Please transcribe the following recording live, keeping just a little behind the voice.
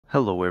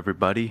Hello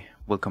everybody,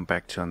 welcome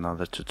back to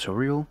another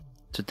tutorial.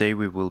 Today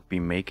we will be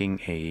making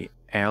a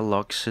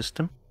airlock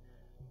system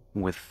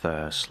with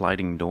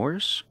sliding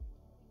doors.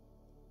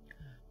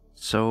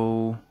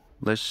 So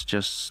let's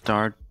just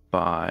start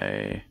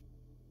by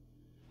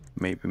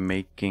maybe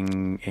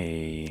making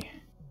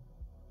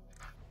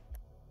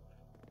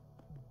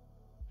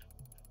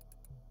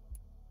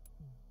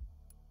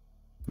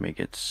make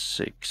it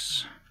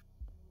 6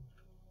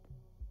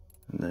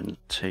 and then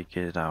take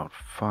it out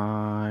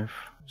 5,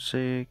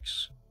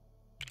 6.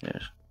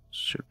 Yes,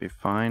 should be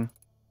fine.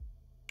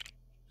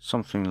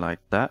 Something like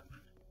that.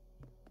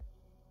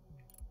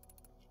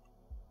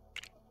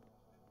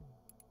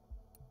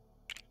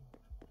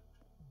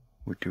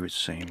 We do the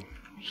same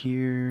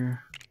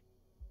here.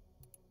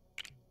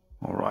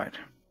 Alright,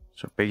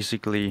 so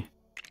basically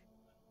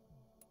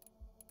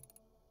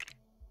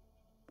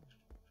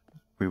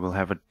we will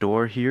have a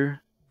door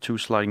here, 2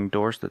 sliding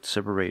doors that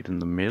separate in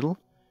the middle.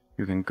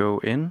 You can go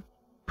in,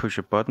 push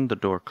a button, the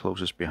door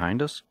closes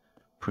behind us.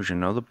 Push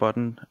another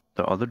button,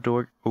 the other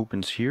door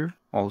opens here,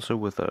 also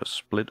with a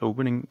split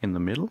opening in the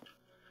middle.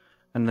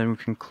 And then we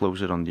can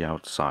close it on the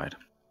outside.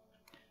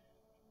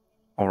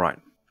 Alright,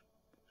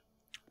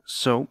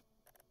 so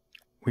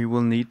we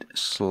will need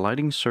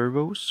sliding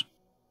servos.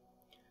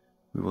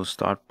 We will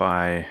start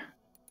by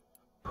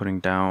putting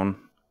down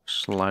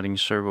sliding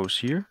servos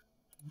here.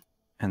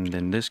 And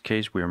in this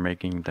case we are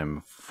making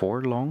them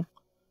 4 long.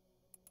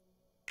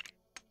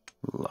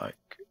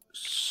 Like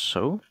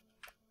so.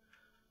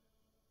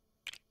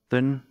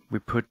 Then we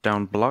put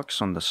down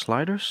blocks on the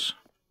sliders.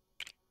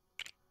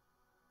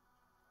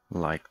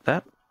 Like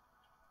that.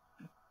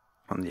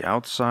 On the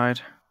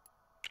outside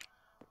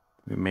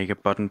we make a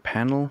button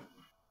panel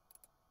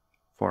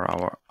for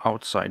our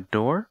outside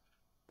door.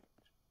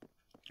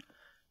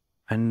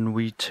 And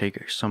we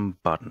take some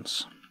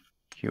buttons.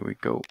 Here we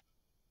go.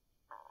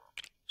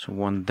 So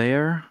one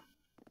there.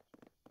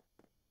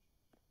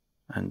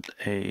 And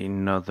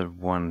another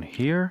one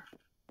here.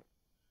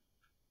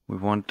 We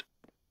want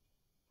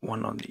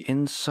one on the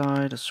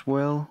inside as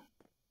well.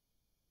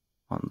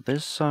 On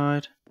this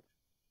side.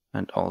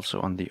 And also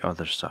on the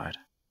other side.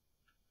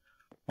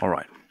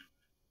 Alright.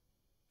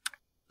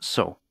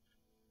 So,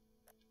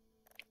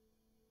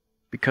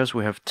 because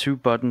we have 2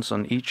 buttons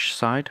on each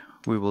side,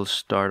 we will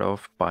start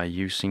off by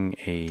using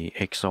a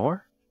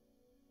XOR.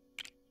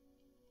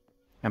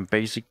 And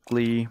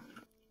basically,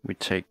 we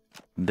take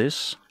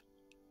this,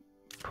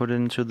 put it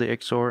into the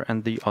XOR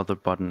and the other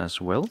button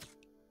as well.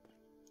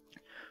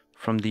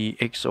 From the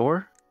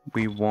XOR,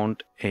 we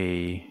want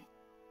a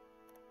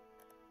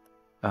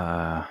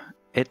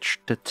Edge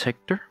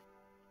Detector.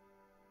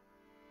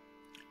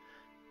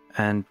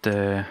 And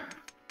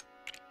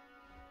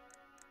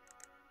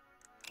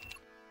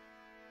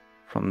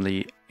from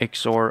the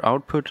XOR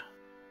output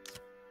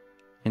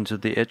into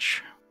the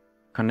Edge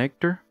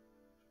connector,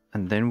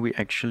 and then we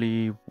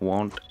actually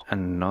want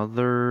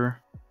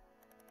another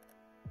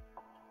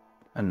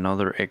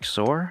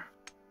XOR.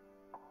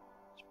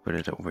 Let's put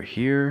it over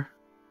here.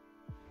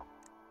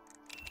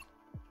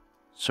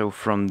 So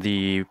from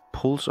the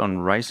pulse on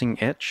rising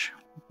edge,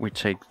 we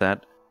take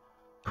that,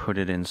 put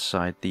it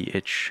inside the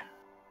edge,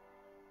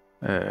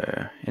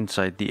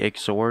 inside the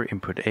XOR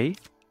input A.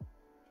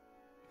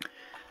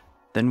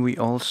 Then we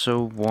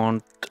also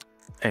want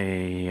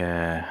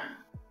a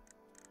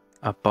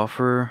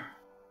buffer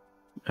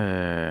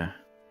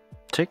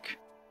tick,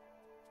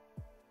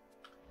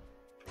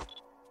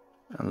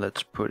 and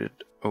let's put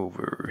it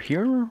over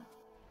here.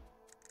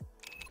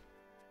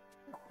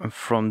 And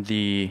from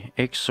the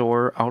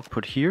XOR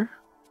output here,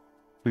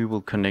 we will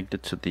connect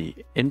it to the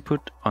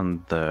input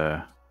on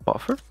the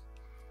buffer,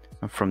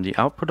 and from the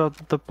output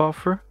of the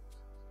buffer,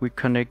 we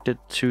connect it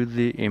to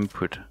the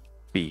input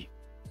B.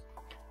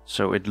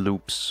 So it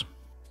loops.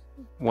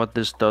 What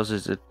this does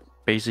is it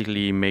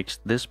basically makes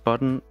this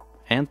button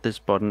and this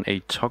button a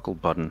toggle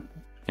button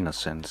in a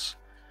sense.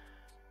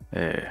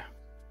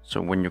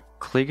 So when you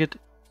click it,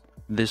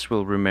 this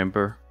will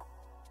remember.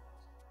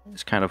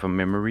 It's kind of a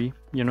memory,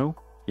 you know?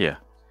 Yeah.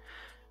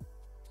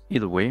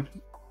 Either way,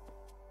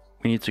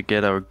 we need to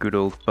get our good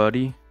old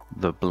buddy,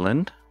 the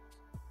blend.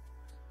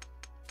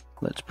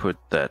 Let's put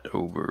that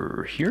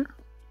over here.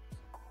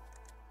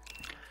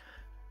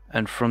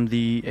 And from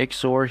the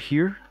XOR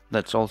here,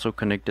 that's also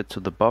connected to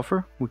the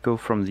buffer, we go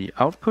from the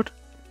output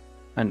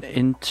and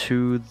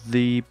into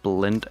the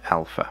blend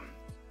alpha.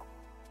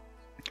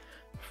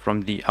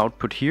 From the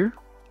output here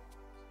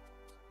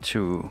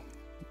to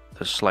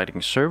the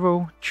sliding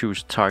servo,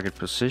 choose target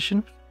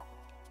position.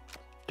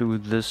 Do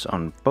this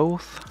on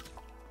both.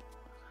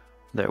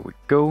 There we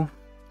go.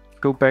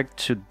 Go back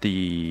to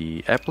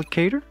the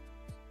applicator,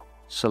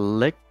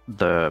 select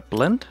the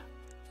blend,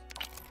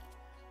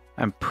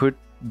 and put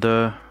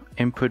the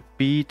input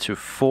B to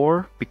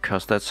 4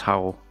 because that's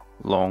how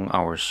long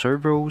our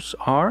servos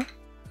are.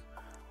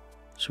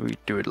 So we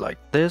do it like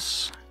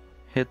this,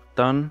 hit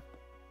done,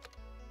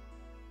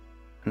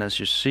 and as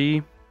you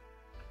see,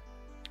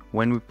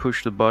 when we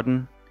push the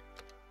button,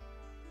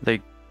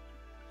 they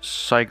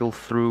cycle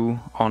through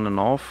on and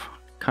off,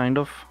 kind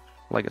of.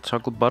 like a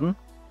toggle button.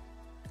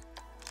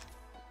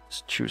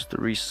 Let's choose the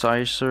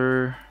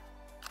resizer,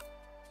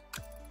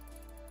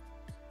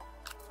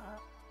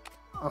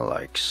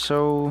 like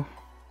so.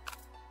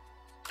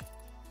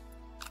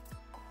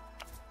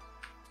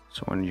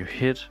 So when you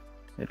hit,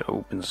 it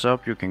opens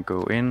up, you can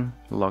go in,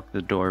 lock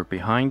the door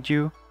behind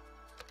you.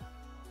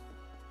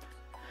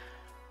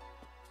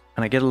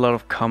 And I get a lot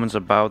of comments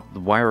about the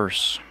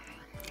wires.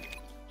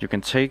 You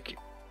can take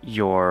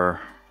your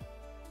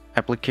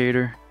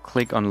applicator,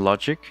 click on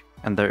logic,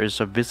 and there is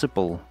a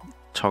visible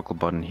toggle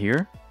button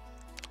here.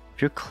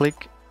 If you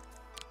click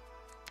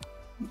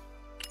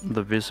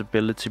the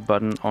visibility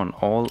button on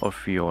all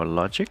of your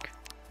logic,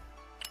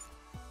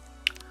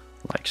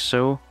 like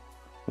so,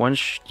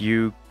 once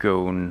you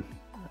go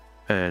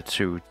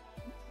to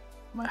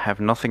have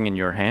nothing in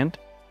your hand,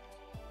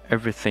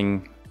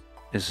 everything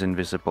is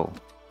invisible,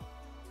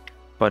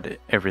 but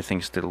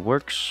everything still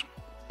works.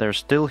 They're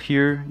still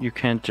here, you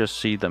can't just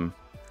see them,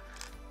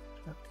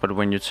 but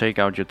when you take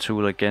out your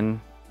tool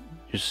again,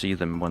 you see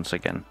them once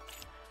again.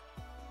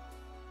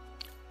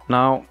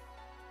 Now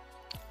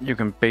you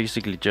can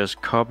basically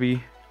just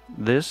copy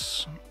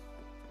this,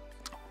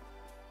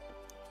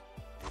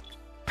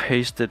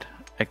 paste it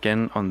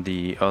again on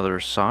the other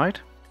side,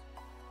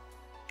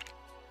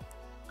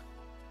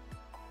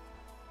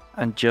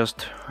 and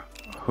just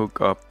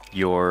hook up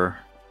your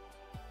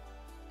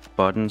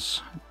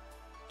buttons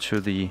to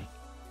the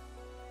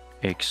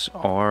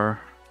XR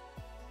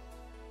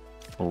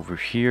over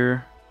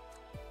here,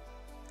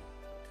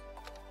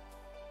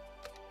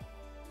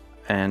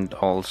 and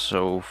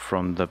also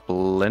from the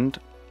blend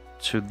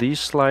to these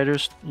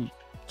sliders,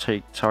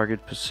 take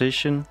target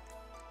position,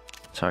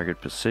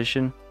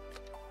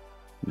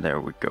 there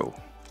we go.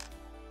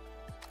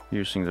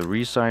 Using the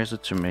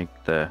resizer to make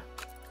the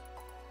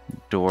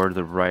door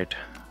the right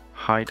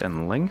height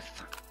and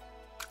length,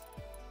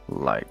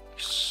 like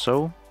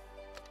so.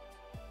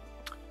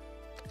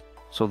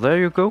 So there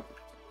you go.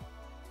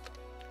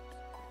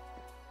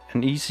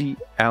 An easy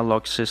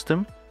airlock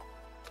system.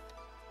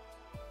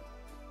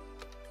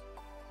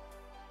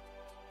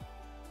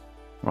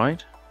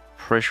 Right?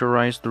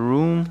 Pressurize the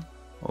room,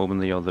 open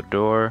the other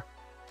door,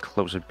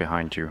 close it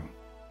behind you.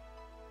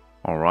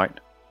 Alright.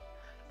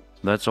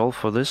 That's all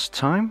for this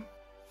time.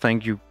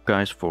 Thank you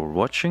guys for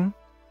watching.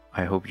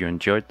 I hope you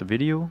enjoyed the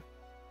video.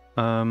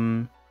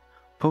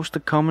 Post a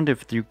comment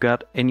if you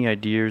got any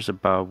ideas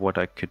about what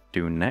I could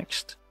do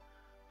next.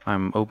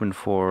 I'm open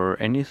for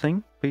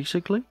anything,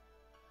 basically.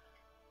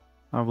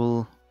 I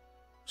will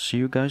see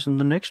you guys in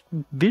the next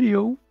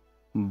video.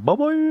 Bye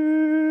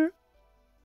bye!